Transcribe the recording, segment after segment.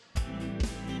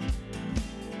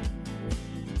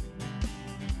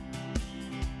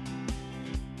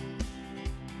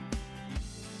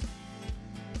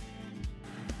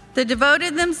They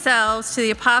devoted themselves to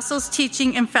the apostles'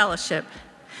 teaching and fellowship,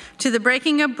 to the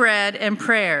breaking of bread and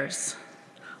prayers.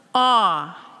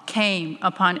 Awe came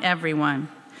upon everyone,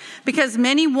 because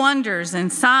many wonders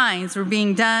and signs were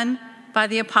being done by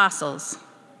the apostles.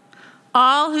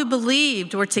 All who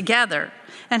believed were together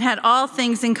and had all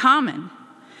things in common.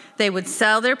 They would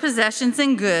sell their possessions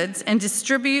and goods and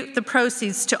distribute the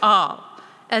proceeds to all,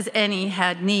 as any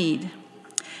had need.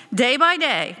 Day by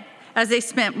day, as they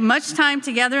spent much time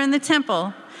together in the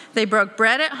temple, they broke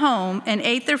bread at home and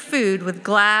ate their food with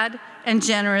glad and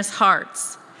generous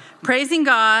hearts, praising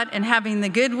God and having the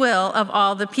goodwill of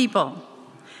all the people.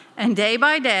 And day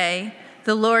by day,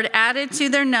 the Lord added to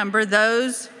their number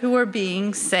those who were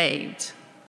being saved.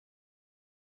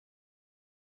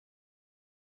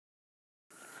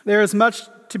 There is much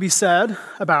to be said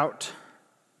about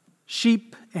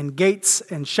sheep and gates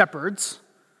and shepherds.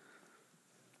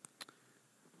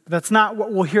 But that's not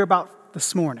what we'll hear about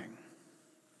this morning.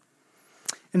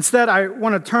 Instead, I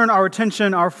want to turn our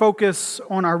attention, our focus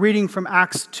on our reading from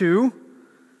Acts 2,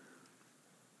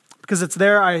 because it's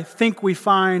there I think we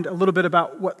find a little bit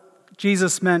about what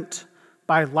Jesus meant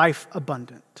by life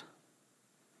abundant.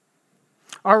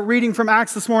 Our reading from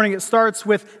Acts this morning, it starts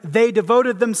with, they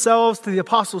devoted themselves to the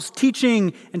apostles'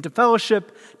 teaching and to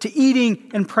fellowship, to eating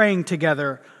and praying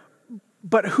together.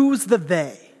 But who's the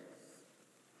they?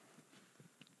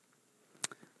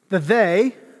 The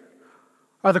they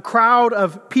are the crowd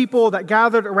of people that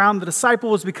gathered around the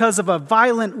disciples because of a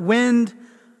violent wind,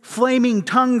 flaming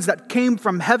tongues that came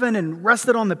from heaven and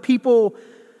rested on the people,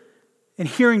 and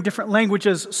hearing different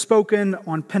languages spoken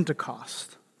on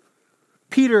Pentecost.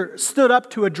 Peter stood up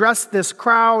to address this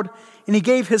crowd, and he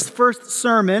gave his first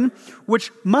sermon,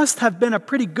 which must have been a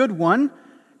pretty good one,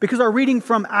 because our reading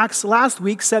from Acts last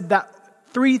week said that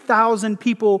 3,000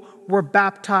 people were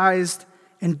baptized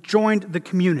and joined the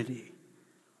community.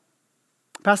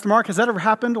 Pastor Mark, has that ever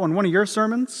happened on one of your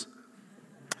sermons?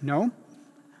 No.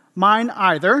 Mine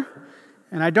either.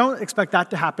 And I don't expect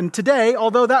that to happen today,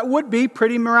 although that would be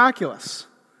pretty miraculous.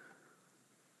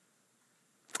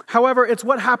 However, it's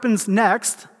what happens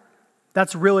next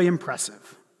that's really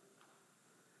impressive.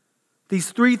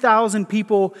 These 3,000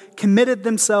 people committed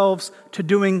themselves to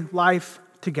doing life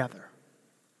together.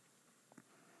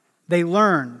 They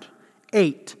learned,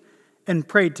 ate, and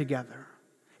prayed together.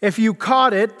 If you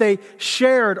caught it, they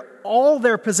shared all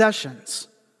their possessions.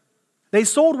 They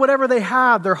sold whatever they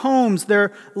had, their homes,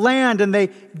 their land, and they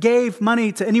gave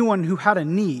money to anyone who had a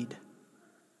need.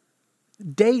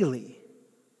 Daily,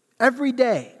 every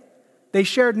day, they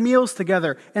shared meals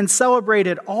together and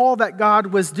celebrated all that God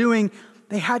was doing.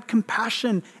 They had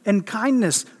compassion and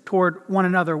kindness toward one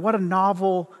another. What a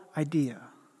novel idea.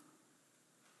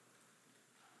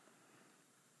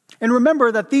 And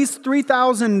remember that these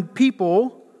 3,000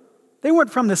 people, they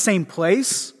weren't from the same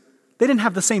place. They didn't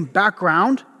have the same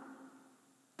background.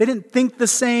 They didn't think the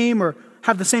same or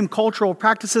have the same cultural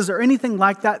practices or anything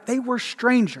like that. They were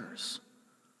strangers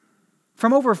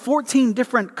from over 14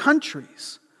 different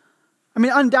countries. I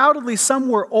mean, undoubtedly, some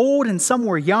were old and some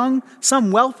were young,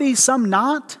 some wealthy, some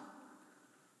not.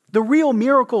 The real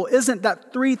miracle isn't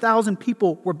that 3,000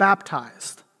 people were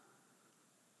baptized.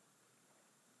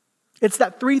 It's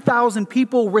that 3,000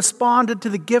 people responded to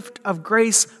the gift of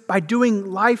grace by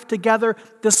doing life together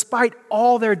despite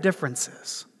all their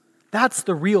differences. That's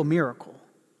the real miracle.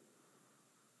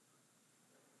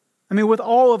 I mean, with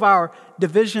all of our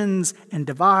divisions and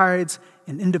divides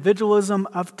and individualism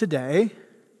of today,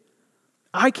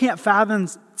 I can't fathom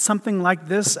something like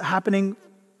this happening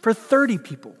for 30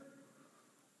 people,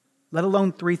 let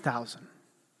alone 3,000.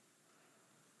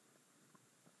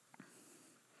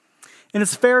 And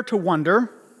it's fair to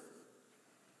wonder,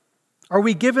 are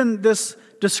we given this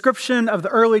description of the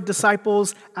early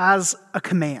disciples as a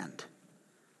command?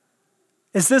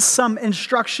 Is this some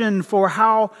instruction for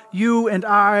how you and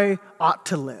I ought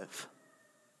to live?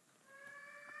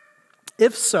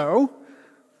 If so,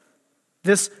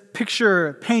 this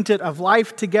picture painted of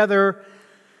life together,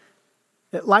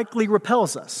 it likely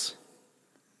repels us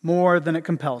more than it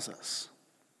compels us,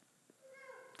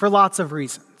 for lots of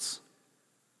reasons.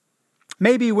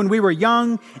 Maybe when we were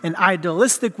young and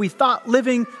idealistic, we thought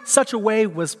living such a way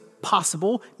was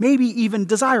possible, maybe even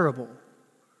desirable.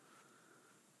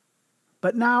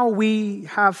 But now we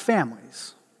have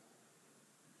families.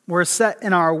 We're set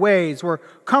in our ways. We're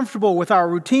comfortable with our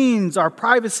routines, our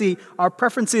privacy, our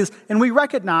preferences, and we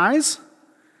recognize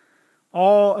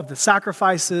all of the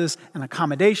sacrifices and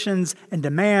accommodations and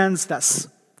demands that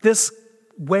this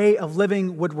way of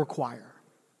living would require.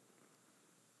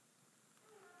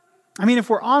 I mean, if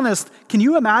we're honest, can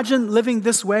you imagine living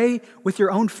this way with your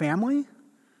own family?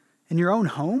 in your own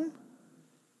home?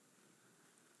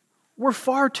 We're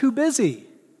far too busy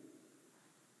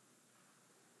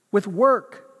with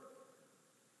work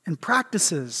and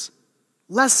practices,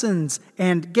 lessons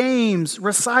and games,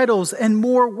 recitals and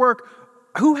more work.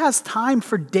 Who has time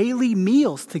for daily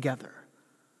meals together?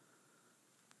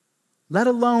 Let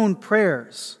alone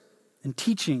prayers and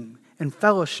teaching and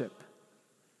fellowship.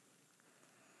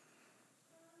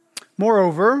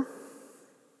 Moreover,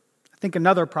 I think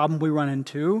another problem we run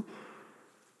into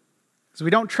is we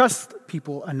don't trust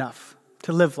people enough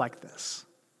to live like this.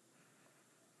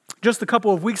 Just a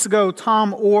couple of weeks ago,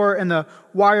 Tom Orr in the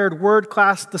Wired Word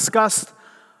class discussed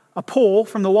a poll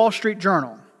from the Wall Street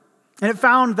Journal, and it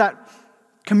found that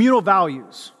communal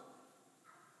values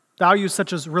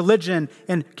such as religion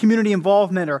and community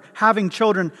involvement or having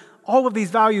children, all of these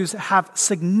values have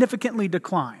significantly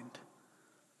declined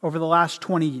over the last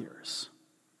 20 years.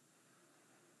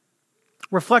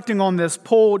 Reflecting on this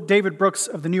poll, David Brooks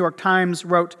of the New York Times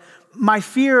wrote, "My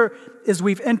fear is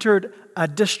we've entered a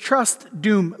distrust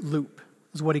doom loop,"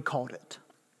 is what he called it.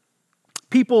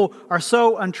 People are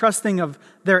so untrusting of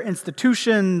their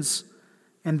institutions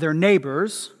and their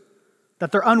neighbors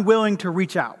that they're unwilling to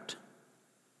reach out,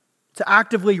 to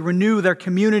actively renew their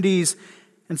communities,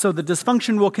 and so the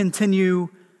dysfunction will continue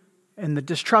and the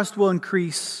distrust will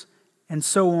increase, and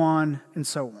so on and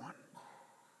so on.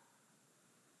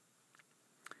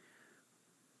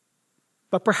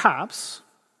 But perhaps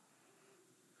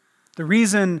the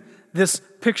reason this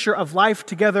picture of life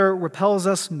together repels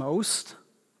us most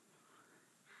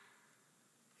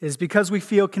is because we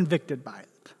feel convicted by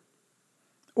it.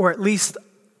 Or at least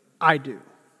I do.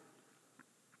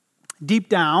 Deep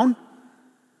down,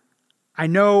 I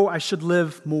know I should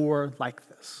live more like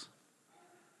this.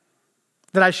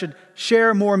 That I should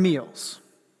share more meals.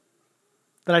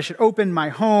 That I should open my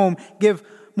home, give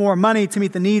more money to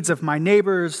meet the needs of my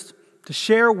neighbors, to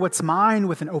share what's mine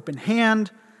with an open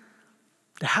hand,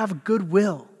 to have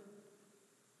goodwill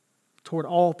toward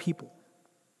all people.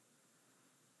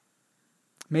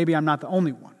 Maybe I'm not the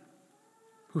only one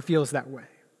who feels that way.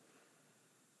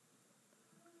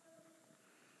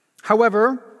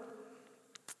 However,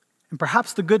 and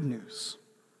perhaps the good news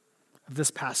of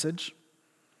this passage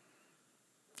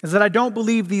is that I don't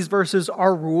believe these verses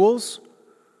are rules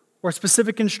or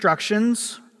specific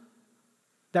instructions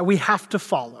that we have to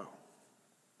follow.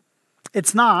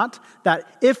 It's not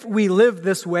that if we live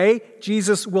this way,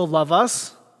 Jesus will love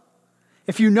us.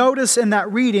 If you notice in that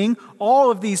reading,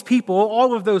 all of these people,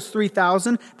 all of those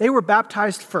 3,000, they were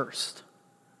baptized first.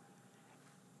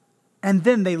 And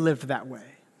then they lived that way.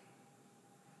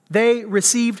 They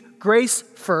received grace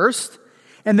first,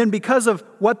 and then because of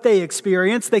what they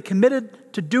experienced, they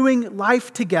committed to doing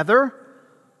life together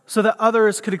so that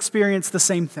others could experience the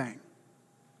same thing.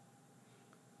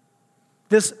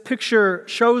 This picture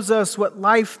shows us what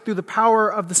life through the power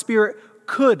of the Spirit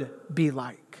could be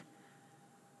like.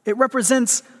 It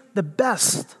represents the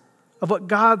best of what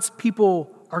God's people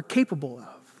are capable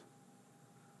of.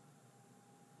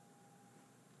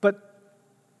 But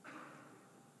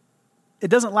it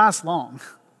doesn't last long.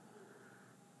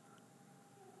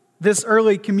 This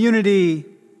early community,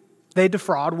 they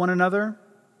defraud one another.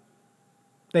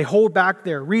 They hold back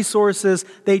their resources.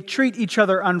 They treat each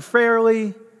other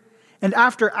unfairly. And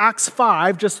after Acts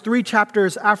 5, just 3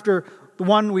 chapters after the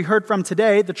one we heard from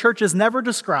today, the church is never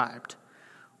described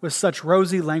with such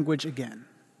rosy language again.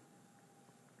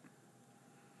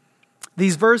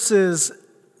 These verses,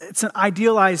 it's an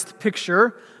idealized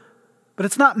picture, but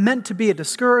it's not meant to be a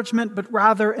discouragement, but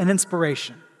rather an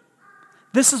inspiration.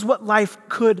 This is what life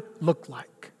could look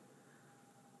like.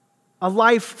 A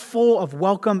life full of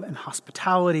welcome and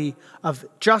hospitality, of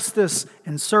justice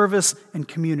and service and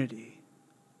community.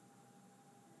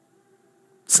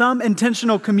 Some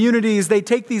intentional communities, they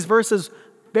take these verses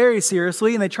very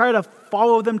seriously and they try to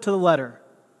follow them to the letter.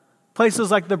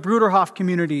 Places like the Bruderhof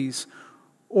communities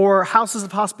or Houses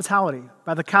of Hospitality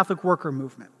by the Catholic Worker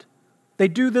Movement. They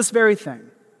do this very thing.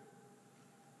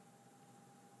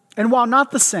 And while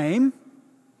not the same,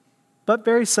 but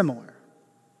very similar,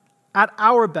 at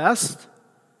our best,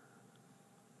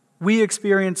 we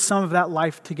experience some of that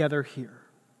life together here.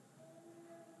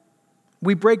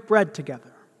 We break bread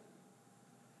together.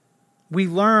 We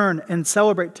learn and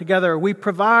celebrate together. We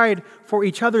provide for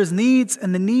each other's needs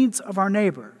and the needs of our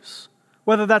neighbors,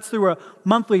 whether that's through a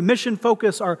monthly mission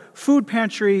focus, our food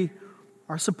pantry,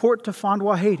 our support to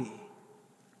Fondwa Haiti.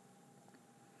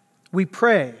 We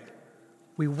pray,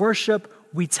 we worship,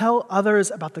 we tell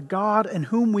others about the God in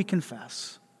whom we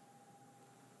confess.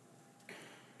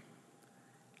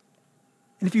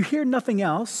 And if you hear nothing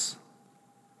else,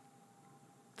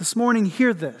 this morning,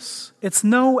 hear this. It's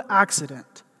no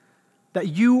accident that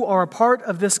you are a part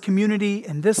of this community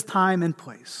in this time and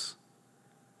place.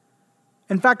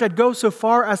 In fact, I'd go so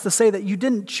far as to say that you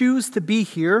didn't choose to be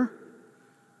here.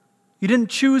 You didn't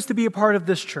choose to be a part of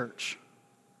this church.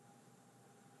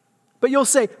 But you'll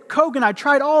say, Kogan, I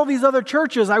tried all these other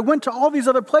churches. I went to all these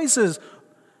other places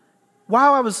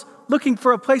while I was looking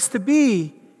for a place to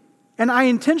be. And I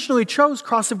intentionally chose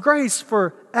Cross of Grace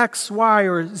for X, Y,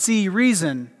 or Z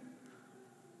reason.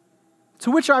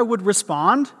 To which I would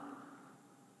respond,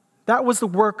 that was the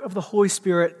work of the Holy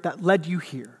Spirit that led you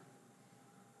here.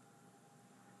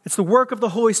 It's the work of the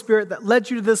Holy Spirit that led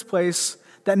you to this place,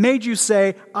 that made you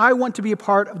say, I want to be a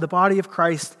part of the body of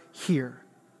Christ here.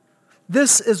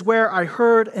 This is where I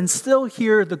heard and still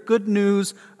hear the good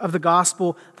news of the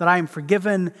gospel that I am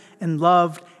forgiven and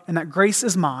loved and that grace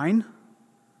is mine,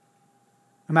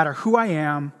 no matter who I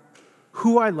am,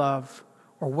 who I love,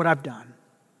 or what I've done.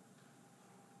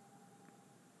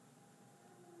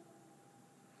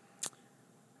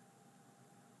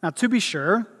 Now, to be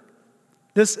sure,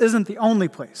 this isn't the only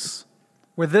place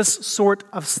where this sort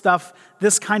of stuff,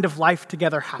 this kind of life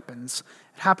together happens.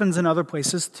 It happens in other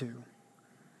places too.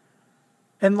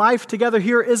 And life together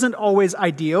here isn't always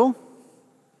ideal.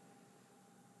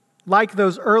 Like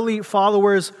those early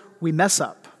followers, we mess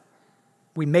up.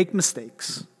 We make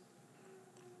mistakes.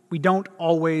 We don't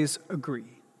always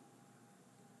agree.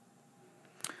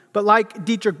 But like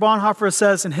Dietrich Bonhoeffer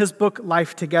says in his book,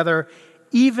 Life Together,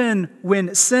 even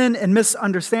when sin and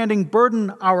misunderstanding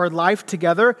burden our life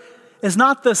together, is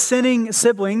not the sinning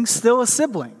sibling still a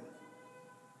sibling?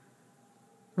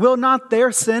 Will not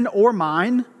their sin or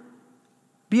mine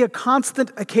be a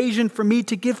constant occasion for me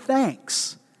to give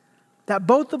thanks that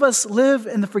both of us live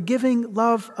in the forgiving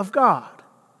love of God?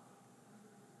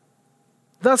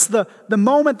 Thus, the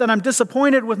moment that I'm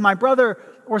disappointed with my brother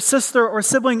or sister or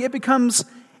sibling, it becomes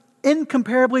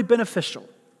incomparably beneficial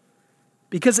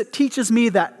because it teaches me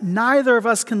that neither of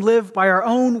us can live by our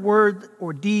own word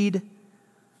or deed,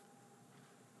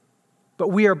 but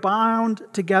we are bound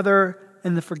together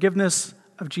in the forgiveness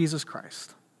of Jesus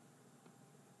Christ.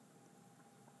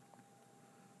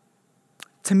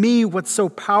 To me, what's so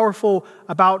powerful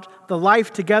about the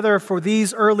life together for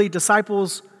these early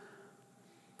disciples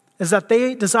is that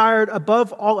they desired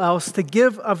above all else to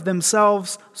give of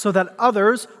themselves so that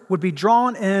others would be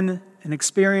drawn in and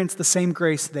experience the same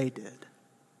grace they did.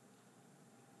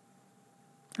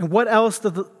 And what else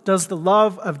does the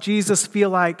love of Jesus feel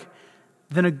like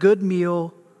than a good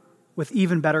meal with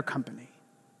even better company?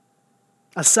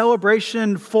 A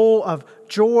celebration full of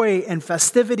joy and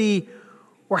festivity,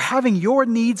 or having your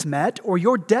needs met or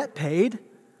your debt paid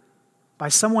by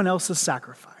someone else's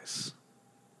sacrifice.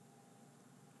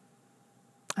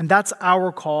 And that's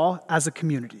our call as a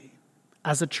community,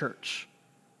 as a church.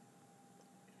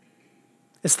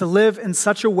 It's to live in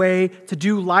such a way, to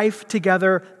do life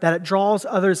together, that it draws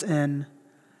others in,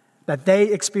 that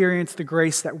they experience the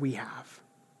grace that we have.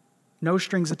 No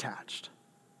strings attached.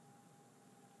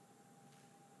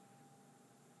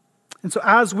 And so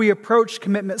as we approach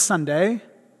Commitment Sunday,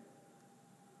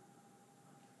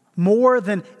 more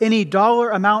than any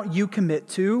dollar amount you commit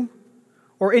to,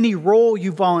 or any role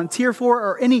you volunteer for,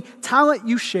 or any talent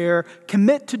you share,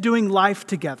 commit to doing life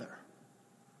together.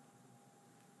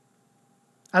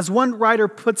 As one writer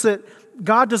puts it,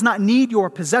 God does not need your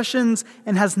possessions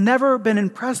and has never been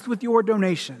impressed with your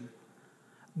donation.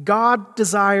 God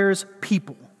desires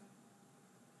people.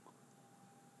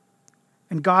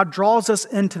 And God draws us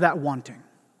into that wanting.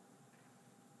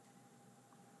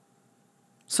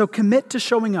 So commit to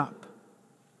showing up,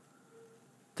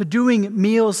 to doing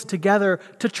meals together,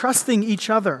 to trusting each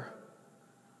other,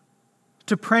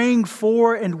 to praying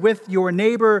for and with your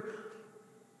neighbor.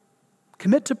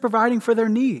 Commit to providing for their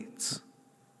needs.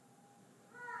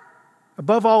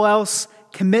 Above all else,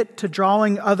 commit to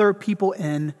drawing other people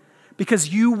in because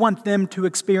you want them to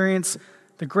experience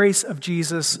the grace of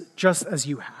Jesus just as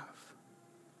you have.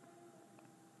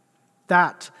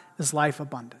 That is life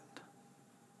abundant.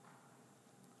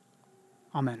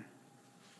 Amen.